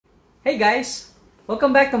Hey guys! Welcome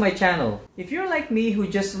back to my channel. If you're like me who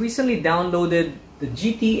just recently downloaded the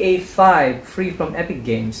GTA 5 free from Epic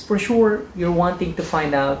Games, for sure you're wanting to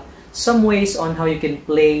find out some ways on how you can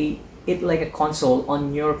play it like a console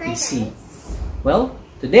on your PC. Well,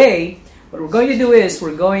 today what we're going to do is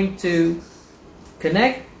we're going to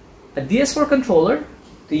connect a DS4 controller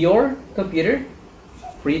to your computer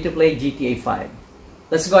for you to play GTA 5.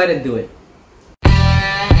 Let's go ahead and do it.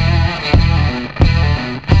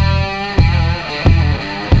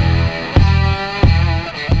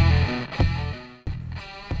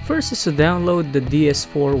 First is to download the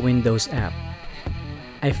DS4 Windows App.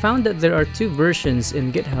 I found that there are two versions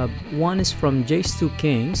in GitHub. One is from Jace2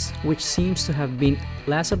 Kings, which seems to have been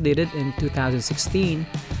last updated in 2016,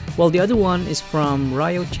 while the other one is from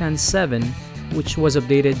Ryochan7, which was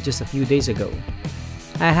updated just a few days ago.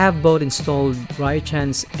 I have both installed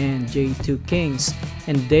Ryochan's and J2 Kings,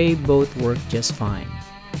 and they both work just fine.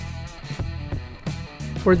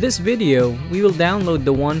 For this video, we will download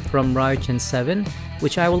the one from Ryochan7,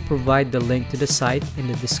 which I will provide the link to the site in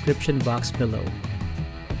the description box below.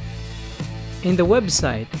 In the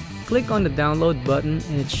website, click on the download button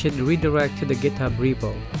and it should redirect to the GitHub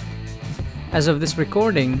repo. As of this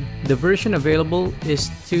recording, the version available is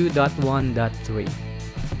 2.1.3.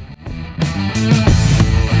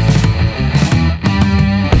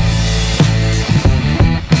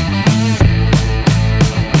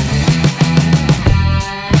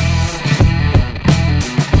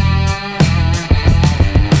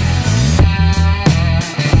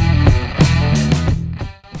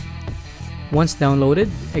 Once downloaded,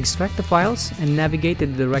 extract the files and navigate to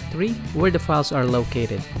the directory where the files are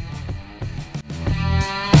located.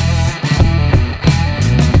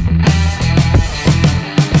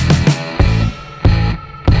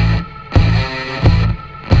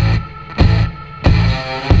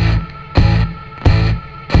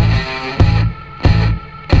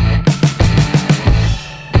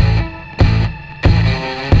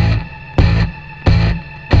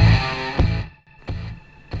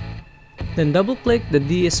 Then double-click the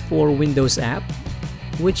DS4 Windows App,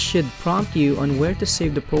 which should prompt you on where to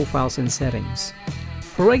save the profiles and settings.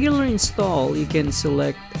 For regular install, you can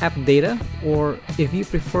select App Data, or if you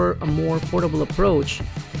prefer a more portable approach,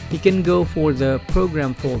 you can go for the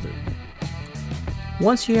Program folder.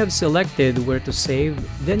 Once you have selected where to save,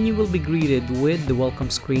 then you will be greeted with the welcome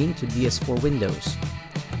screen to DS4 Windows.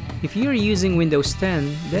 If you are using Windows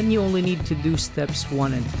 10, then you only need to do steps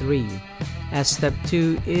 1 and 3. As step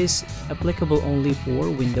 2 is applicable only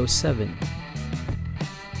for Windows 7.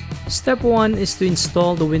 Step 1 is to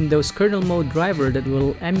install the Windows kernel mode driver that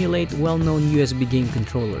will emulate well-known USB game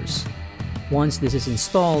controllers. Once this is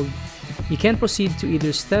installed, you can proceed to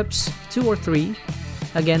either steps 2 or 3,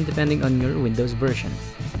 again depending on your Windows version.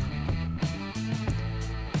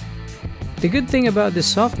 The good thing about this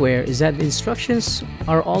software is that the instructions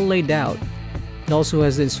are all laid out. It also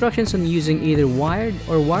has the instructions on using either wired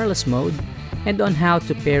or wireless mode, and on how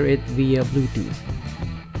to pair it via Bluetooth.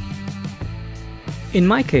 In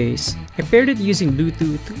my case, I paired it using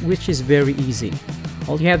Bluetooth, which is very easy.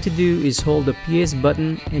 All you have to do is hold the PS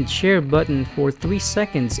button and share button for 3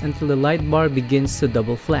 seconds until the light bar begins to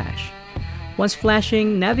double flash. Once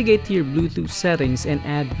flashing, navigate to your Bluetooth settings and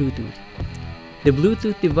add Bluetooth. The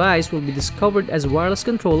Bluetooth device will be discovered as a wireless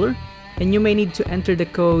controller, and you may need to enter the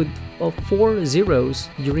code of 4 zeros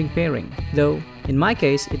during pairing, though in my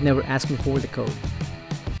case it never asked me for the code.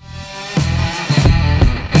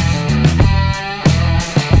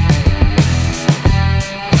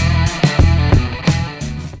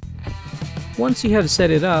 Once you have set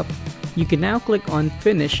it up, you can now click on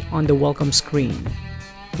Finish on the welcome screen.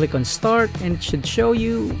 Click on Start and it should show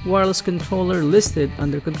you wireless controller listed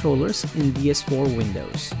under controllers in DS4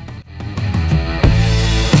 Windows.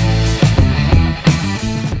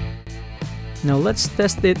 Now let's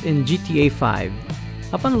test it in GTA 5.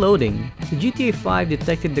 Upon loading, the GTA 5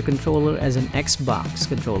 detected the controller as an Xbox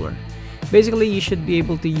controller. Basically, you should be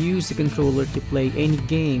able to use the controller to play any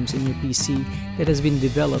games in your PC that has been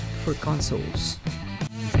developed for consoles.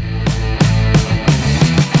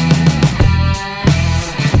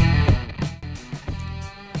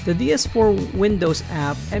 The DS4 Windows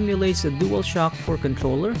app emulates a Dualshock 4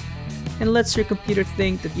 controller and lets your computer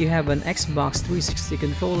think that you have an Xbox 360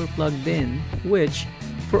 controller plugged in, which,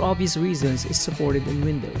 for obvious reasons, is supported in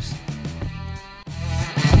Windows.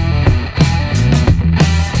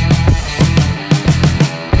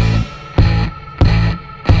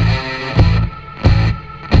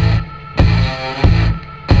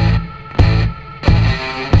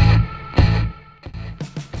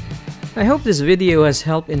 I hope this video has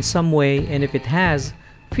helped in some way, and if it has,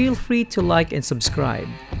 feel free to like and subscribe.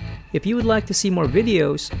 If you would like to see more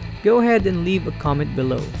videos, go ahead and leave a comment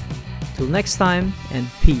below. Till next time, and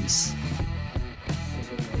peace.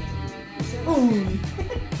 Ooh.